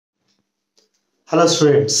Hello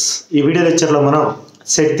students, ఈ video lecture లో మనం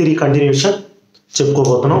set theory continuation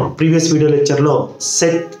చెప్పుకోబోతున్నాం. Previous video lecture లో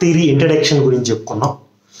సెట్ థియరీ ఇంట్రడక్షన్ గురించి చెప్పుకున్నాం.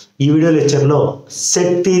 ఈ వీడియో లెక్చర్ లో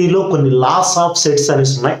సెట్ థియరీలో కొన్ని లాస్ ఆఫ్ సెట్స్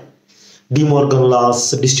అనేవి ఉన్నాయి. డిమోర్గన్ లాస్,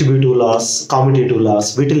 డిస్ట్రిబ్యూటివ్ లాస్, కామ్యుటేటివ్ లాస్,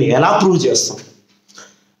 వీటిని ఎలా ప్రూవ్ చేస్తాం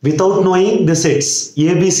without knowing the sets.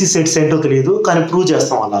 ABC sets ఏంటో తెలియదు కానీ ప్రూవ్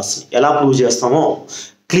చేస్తాం. ఆ లాస్ ఎలా ప్రూవ్ చేస్తామో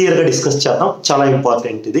క్లియర్ గా డిస్కస్ చేద్దాం. చాలా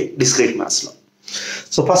ఇంపార్టెంట్ ఇది డిస్క్రీట్ మ్యాథ్స్ లో.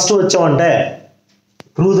 సో ఫస్ట్ వచ్చామంటే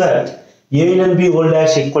prove that a and b whole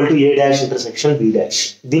dash equal to a dash intersection b dash.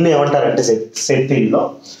 దీన్ని ఏమంటారంటే సెట్ థియరీలో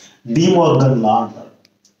డిమోర్గన్ లా అంటారు,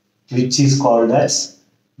 which is called as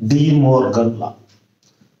డిమోర్గన్ law.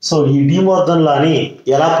 So ఈ డిమోర్గన్ లాని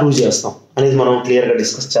ఎలా ప్రూవ్ చేస్తాం అనేది మనం క్లియర్ గా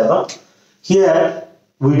డిస్కస్ చేద్దాం. Here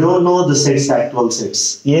we don't know the sets, actual sets.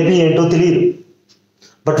 AB ఏంటో తెలియదు,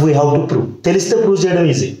 but we have to prove. తెలిస్తే ప్రూవ్ చేయడం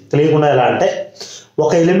ఈజీ. తెలియకుండా ఎలా అంటే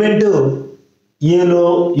ఒక ఎలిమెంట్ ఏలో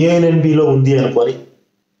ఏ అండ్ బిలో ఉంది అనుకొని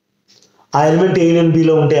ఆ ఎలిమెంట్ ఏ అండ్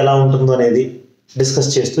బిలో ఉంటే ఎలా ఉంటుందో అనేది డిస్కస్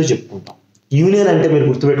చేస్తూ చెప్పుకుంటాం. యూనియన్ అంటే మీరు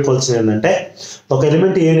గుర్తుపెట్టుకోవాల్సింది ఏంటంటే ఒక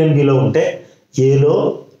ఎలిమెంట్ ఏ అండ్ బిలో ఉంటే ఏలో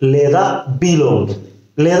లేదా బిలో ఉంటుంది,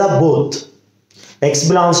 లేదా both. X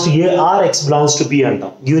belongs to A are X belongs to be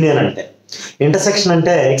అంటాం యూనియన్ అంటే. ఇంటర్సెక్షన్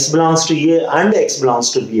అంటే X belongs to A and X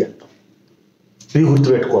belongs to be అంటాం. ఇవి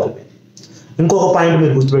గుర్తుపెట్టుకోవాలి. ఇంకొక పాయింట్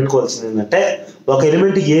మీరు గుర్తుపెట్టుకోవాల్సింది ఏంటంటే ఒక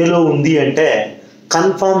ఎలిమెంట్ ఏలో ఉంది అంటే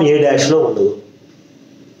కన్ఫామ్ ఏ డాష్లో ఉండదు.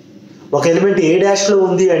 ఒక ఎలిమెంట్ ఏ డాష్లో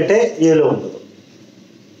ఉంది అంటే ఏలో ఉండదు.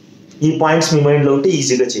 ఈ పాయింట్స్ మీ మైండ్లో ఉంటే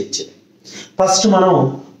ఈజీగా చేయొచ్చు. ఫస్ట్ మనం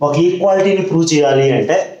ఒక ఈక్వాలిటీని ప్రూవ్ చేయాలి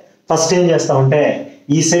అంటే ఫస్ట్ ఏం చేస్తామంటే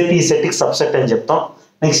ఈ సెట్కి సబ్సెట్ అని చెప్తాం.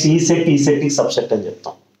 నెక్స్ట్ ఈ సెట్కి సబ్సెట్ అని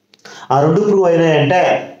చెప్తాం. ఆ రెండు ప్రూవ్ అయినాయంటే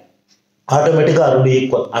ఆటోమేటిక్గా ఆ రెండు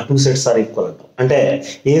ఈక్వల్, ఆ టూ సెట్స్ ఆర్ ఈక్వల్ అంటాం. అంటే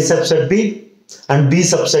a subset B and B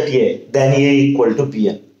subset ఏ, దాని ఏ ఈక్వల్ టు బి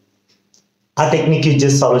అని. ఆ టెక్నిక్ యూజ్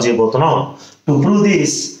చేసి సాల్వ్ చేయబోతున్నాం. టు ప్రూవ్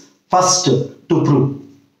దిస్ ఫస్ట్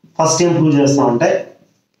ఏం ప్రూవ్ చేస్తామంటే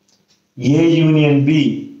A union B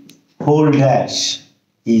whole dash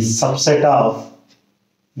ఈ subset of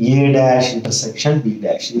A dash intersection B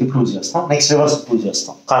dash. ఇది ప్రూవ్ చేస్తాం. నెక్స్ట్ రివర్స్ ప్రూవ్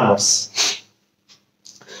చేస్తాం, కాన్వర్స్.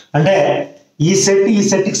 అంటే ఈ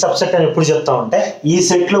సెట్కి సబ్సెట్ అని ఎప్పుడు చెప్తామంటే ఈ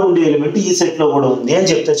సెట్లో ఉండే ఎలిమెంట్ ఈ సెట్లో కూడా ఉంది అని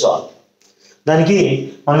చెప్తే చాలు. దానికి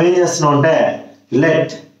మనం ఏం చేస్తున్నాం అంటే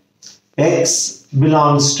let X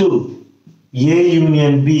belongs to A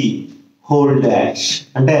union B whole dash.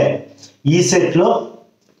 అంటే ఈ సెట్లో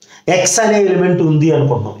ఎక్స్ అనే ఎలిమెంట్ ఉంది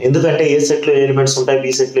అనుకుంటున్నాం. ఎందుకంటే ఏ సెట్లో ఏ ఎలిమెంట్స్ ఉంటాయి,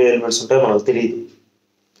 బి సెట్లో ఏ ఎలిమెంట్స్ ఉంటాయో మనకు తెలియదు.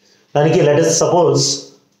 దానికి let us suppose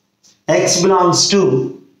X belongs to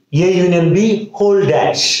A union B whole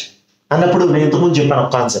dash అన్నప్పుడు నేను ఇంతకుముందు చెప్పాను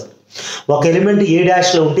ఒక కాన్సెప్ట్. ఒక ఎలిమెంట్ ఏ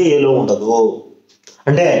డాష్లో ఉంటే ఏలో ఉండదు.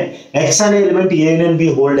 అంటే ఎక్స్ అనే element A union B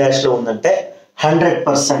whole డాష్లో ఉందంటే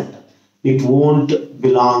 100% it won't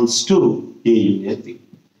belongs to A union B.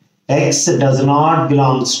 X does not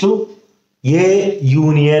belongs to A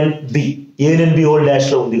union B. A union B whole dash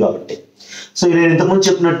లో ఉంది కాబట్టి. సో నేను ఇంతకుముందు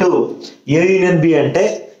చెప్పినట్టు A union B అంటే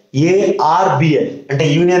A R B అని, అంటే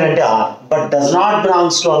యూనియన్ అంటే R, but does not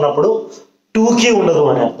belongs to అన్నప్పుడు 2కి ఉండదు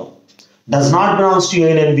అని అర్థం. Does not belongs to A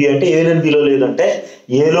union B అంటే A union B లో లేదంటే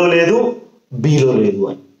ఏలో లేదు బిలో లేదు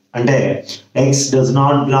అని. అంటే X does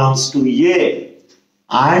not belongs to A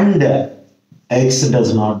and x does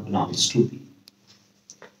not belongs to b.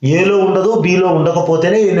 ఏలో ఉండదు, బిలో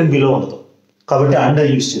ఉండకపోతేనే యూనియన్ బిలో ఉండదు. కాబట్టి అండర్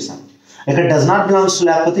యూజ్ చేశాను. ఇక్కడ డస్ నాట్ బిలాంగ్స్ టు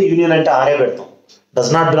లేకపోతే యూనియన్ అంటే ఆరే పెడతాం.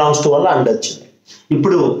 డస్ నాట్ బిలాంగ్స్ టు వల్ల అండర్ వచ్చింది.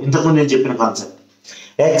 ఇప్పుడు ఇంతకుముందు నేను చెప్పిన కాన్సెప్ట్,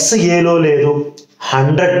 ఎక్స్ ఏలో లేదు,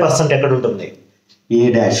 100% ఎక్కడ ఉంటుంది,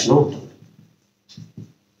 ఏ డాష్లో ఉంటుంది.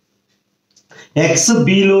 ఎక్స్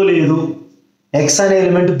బిలో లేదు, ఎక్స్ అనే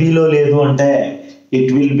ఎలిమెంట్ బిలో లేదు అంటే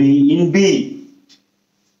it will be in B.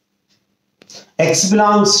 X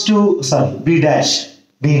belongs to be dash,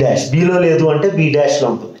 below లేదు అంటే బి డాష్లో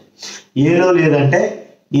ఉంటుంది. ఏలో లేదంటే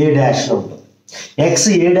ఏ డాష్లో ఉంటుంది. ఎక్స్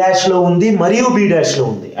ఏ డాష్లో ఉంది మరియు బి డాష్లో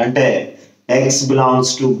ఉంది అంటే X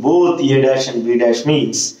belongs to both A dash and B dash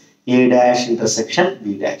means A dash intersection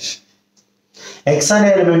B dash. X అనే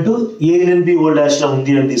element A and B whole డాష్లో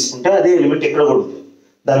ఉంది అని తీసుకుంటే అదే ఎలిమెంట్ ఎక్కడ కూడా ఉంది.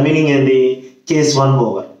 దాని మీనింగ్ ఏంది, case 1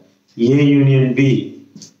 over A union B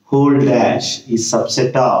whole dash ఈ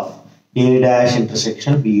subset of A dash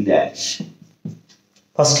intersection B dash.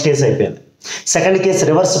 First case అయిపోయింది. సెకండ్ కేసు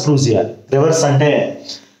రివర్స్ ప్రూవ్ చేయాలి. రివర్స్ అంటే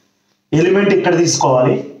ఎలిమెంట్ ఇక్కడ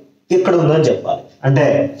తీసుకోవాలి, ఇక్కడ ఉందని చెప్పాలి. అంటే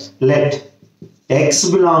let X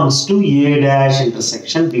belongs to A dash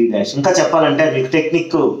intersection B dash. ఇంకా చెప్పాలంటే మీకు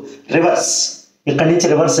టెక్నిక్ రివర్స్, ఇక్కడ నుంచి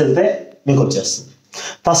రివర్స్ వెళ్తే మీకు వచ్చేస్తుంది.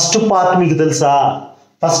 ఫస్ట్ పార్ట్ మీకు తెలుసా,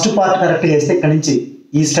 ఫస్ట్ పార్ట్ కరెక్ట్ చేస్తే ఇక్కడ నుంచి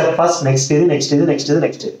ఈ స్టెప్ ఫస్ట్, నెక్స్ట్ ఇది, నెక్స్ట్ ఇది, నెక్స్ట్ ఇది,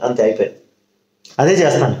 నెక్స్ట్ ఇది, అంతే అయిపోయింది. అదే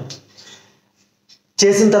చేస్తాను.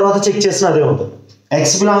 చేసిన తర్వాత చెక్ చేసిన అదే ఉంటుంది.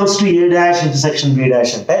 X belongs to A dash intersection B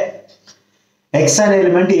dash అంటే ఎక్స్ అనే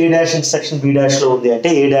ఎలిమెంట్ ఏ డాష్ ఇంటర్సెక్షన్ బి డాష్ లో ఉంది అంటే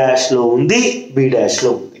ఏ డాష్ లో ఉంది బి డాష్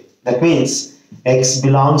లో ఉంది. That means X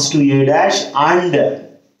belongs to A dash and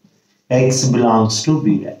X belongs to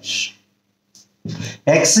be dash.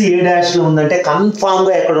 X A dash లో ఉందంటే కన్ఫామ్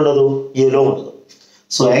గా ఎక్కడ ఉండదు, ఏలో ఉండదు.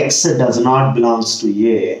 So X does not belongs to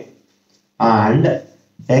A and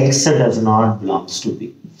X does not belongs to be.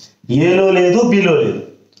 ఏలో లేదు, below లేదు,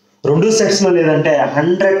 రెండు సెట్స్ లో లేదంటే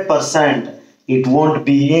 100% it won't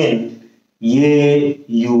be in A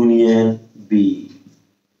union B.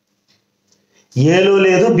 ఏలో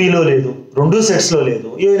లేదు, బిలో లేదు, రెండు సెట్స్ లో లేదు,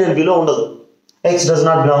 ఏ యూనియన్ బిలో ఉండదు. X does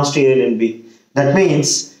not belongs to A union B. That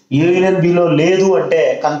means A union below లేదు అంటే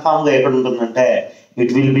కన్ఫామ్ గా ఎక్కడ ఉంటుందంటే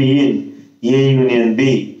it will be in A union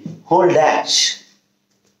B whole dash.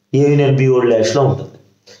 A union B whole dash లో ఉంటుంది.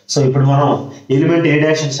 So ఇప్పుడు మనం ఎలిమెంట్ ఏ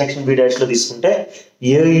డాష్ ఇంటర్సెక్షన్ బి డాష్ లో తీసుకుంటే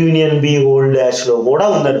A union B whole dash లో కూడా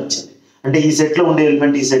ఉందని వచ్చింది. అంటే ఈ సెట్ లో ఉండే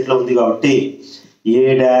ఎలిమెంట్ ఈ సెట్ లో ఉంది కాబట్టి ఏ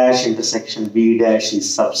dash intersection B dash is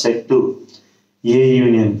subset to A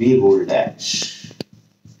union B whole dash.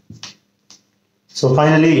 So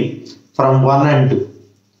finally from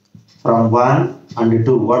 1 and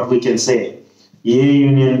 2 what we can say, A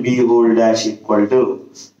union B whole dash equal to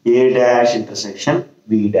A dash intersection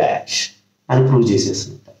B dash అని prove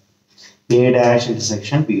చేసేస్తుంది. A dash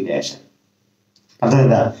intersection B dash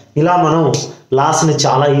అర్థమైందా? ఇలా మనం loss ని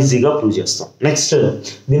చాలా ఈజీగా prove చేస్తాం. Next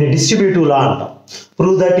దీన్ని డిస్ట్రిబ్యూటివ్ లా అంటాం.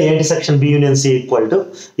 Prove that A intersection B union C equal to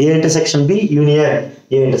A intersection B union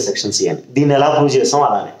A intersection C అని. దీన్ని ఎలా ప్రూవ్ చేస్తాం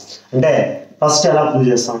అలానే. అంటే ఫస్ట్ ఎలా ప్రూవ్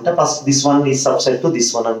చేస్తాం అంటే first this one is subset to this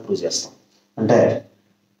one అని ప్రూవ్ చేస్తాం. అంటే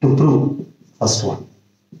to prove first one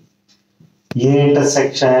A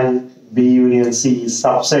intersection B union C is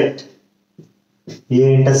subset A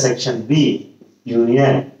intersection B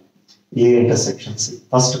union A intersection C.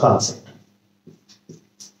 First concept.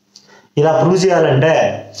 ఇలా prove చేయాలంటే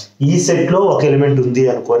ఈ set లో ఒక element ఉంది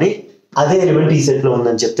అనుకొని అదే ఎలిమెంట్ ఈ సెట్ లో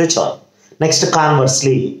ఉందని చెప్తే చాలు. Next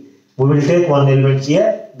కాన్వర్స్లీ we will take one element here,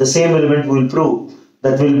 the same element we will prove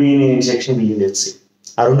that will be in a intersection B union C.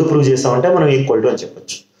 ఆ రెండు ప్రూవ్ చేస్తామంటే మనం ఈక్వల్ టు అని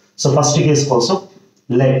చెప్పొచ్చు. సో ఫస్ట్ కేస్ కోసం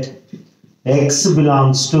let x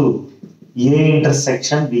belongs to A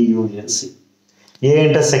intersection B union C. A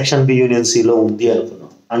intersection B union C లో ఉంది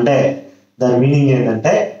అనుకున్నాం అంటే దాని మీనింగ్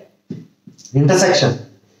ఏంటంటే ఇంటర్సెక్షన్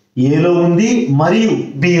ఏలో ఉంది మరియు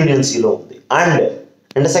బి యూనియన్ సి లో ఉంది. అండ్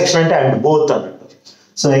ఇంటర్సెక్షన్ అంటే అండ్ బోత్ అన్నట్టు.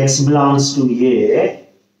 So X belongs to A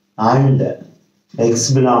and X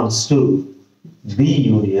belongs to be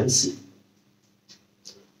union C.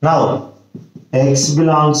 Now X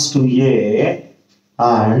belongs to A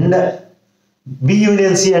and B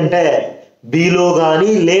union C అంటే బిలో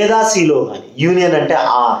కానీ లేదా సిలో కానీ, యూనియన్ అంటే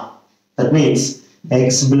are. That means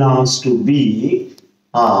X belongs to be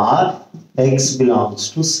are X belongs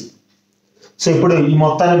to C. So ఇప్పుడు ఈ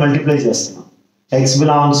మొత్తాన్ని multiply చేస్తున్నాం. X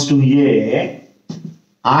belongs to A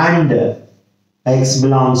and X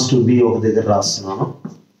belongs to be ఒక దగ్గర రాస్తున్నాను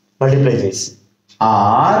మల్టిప్లై చేసి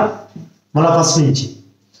ఆర్ మళ్ళీ ఫస్ట్ నుంచి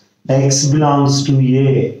X belongs to A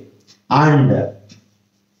and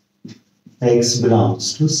X belongs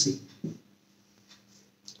to C.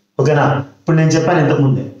 ఓకేనా? ఇప్పుడు నేను చెప్పాను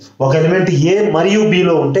ఇంతకుముందే ఒక ఎలిమెంట్ ఏ మరియు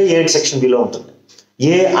బిలో ఉంటే ఏ ఇంటర్సెక్షన్ బిలో ఉంటుంది.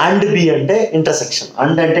 ఏ అండ్ బి అంటే ఇంటర్సెక్షన్,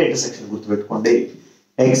 అండ్ అంటే ఇంటర్సెక్షన్ గుర్తుపెట్టుకోండి.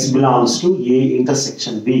 X belongs to A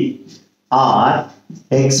intersection B are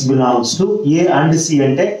X belongs to A and C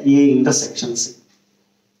అంటే A intersection C.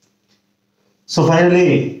 So finally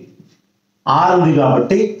are ఉంది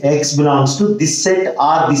కాబట్టి X belongs to this set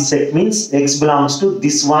are this set means X belongs to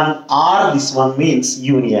this one or this one means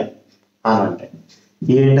union అని అంటే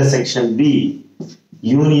A intersection B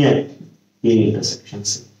union A intersection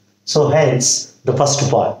C. So hence the first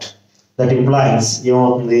part that implies A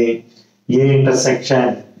intersection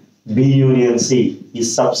B union C is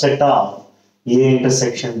subset of A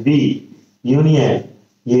intersection B union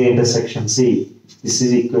A intersection C. This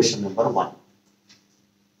is equation number 1.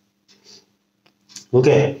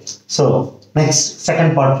 Okay, so next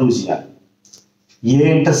second part proves here. A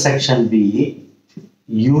intersection B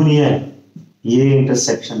union A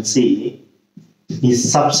intersection C is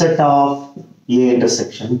subset of A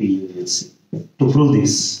intersection B union C. To prove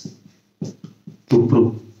this, to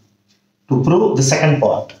prove the second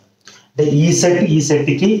part, the E set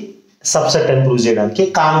ki subset and prove cheyadaniki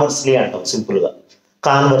conversely antam simple ga.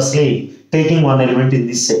 Conversely taking one element in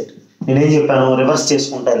this set nenu em cheppanu reverse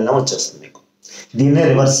cheskunta elna vachesthundi meeku. Deenne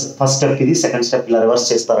reverse first step idi second step ila reverse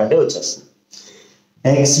chestarante vachesthundi.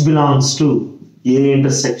 X belongs to A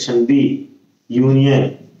intersection B union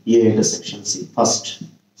A intersection C first.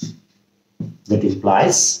 That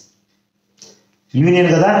implies union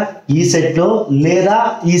కదా, ఈ set లో లేదా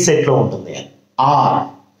ఈ set లో ఉంటుంది. Are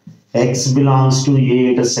X belongs to A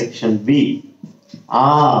intersection B,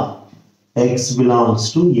 are X belongs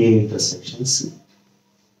to A intersection C.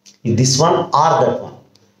 This one or that one.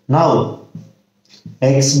 Now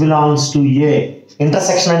X belongs to A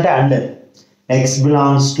intersection అంటే and, X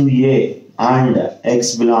belongs to A and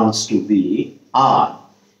x belongs to b, or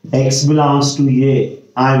x belongs to a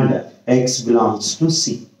and x belongs to c.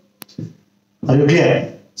 Are you clear?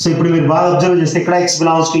 So ఇప్పుడు మీరు బాగా observe చేస్తే ఇక్కడ x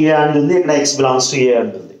belongs to a and ఉంది, ఇక్కడ x belongs to a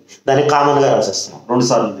and ఉంది. దాన్ని common గా రాసేస్తున్నాం, రెండు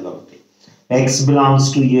సార్లు ఉంది కాబట్టి. x belongs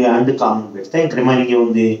to a and common పెడితే ఇంక రిమైనింగ్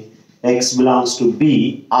ఏముంది, x belongs to b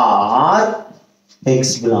or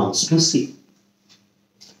x belongs to c.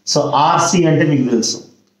 So RC అంటే మీకు తెలుసు,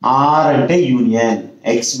 R అంటే union,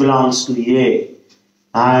 x belongs to a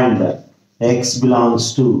and x belongs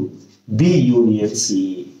to b union c.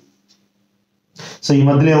 So ఈ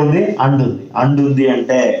మధ్యలో ఏముంది, అండ్ ఉంది. అండ్ ఉంది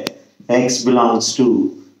అంటే x belongs to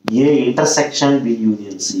a intersection b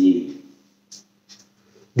union c.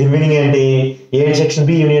 దీని మీనింగ్ ఏంటి, A intersection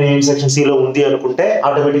b union A intersection c లో ఉంది అనుకుంటే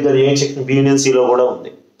ఆటోమేటిక్ గా A intersection b union c లో కూడా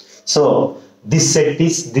ఉంది. So this set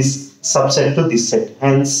is this subset to this set,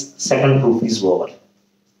 hence second proof is over.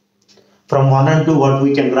 From 1 and 2 what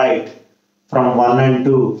we can write, from 1 and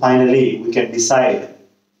 2 finally we can decide,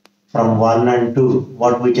 from 1 and 2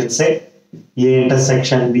 what we can say, A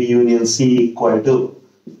intersection B union C equal to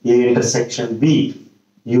A intersection B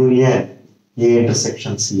union A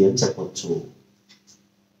intersection C అని చెప్పొచ్చు.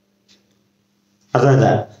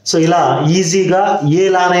 అర్థమైందా? So ఇలా ఈజీగా ఏ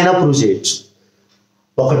లానైనా prove చేయొచ్చు.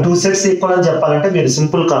 ఒక two sets equal అని చెప్పాలంటే మీరు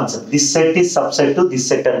simple concept, this set is subset to this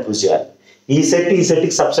set అని ప్రూవ్ చేయాలి. ఈ సెట్ ఈ సెట్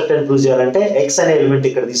కి సబ్సెట్ అని ప్రూవ్ చేయాలంటే ఎక్స్ అనే ఎలిమెంట్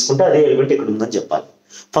ఇక్కడ తీసుకుంటే అదే ఎలిమెంట్ ఇక్కడ ఉందని చెప్పాలి.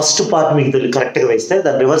 ఫస్ట్ పార్ట్ మీకు కరెక్ట్ గా వేస్తే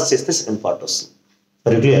దాన్ని రివర్స్ చేస్తే సెకండ్ పార్ట్ వస్తుంది.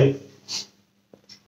 Very clear.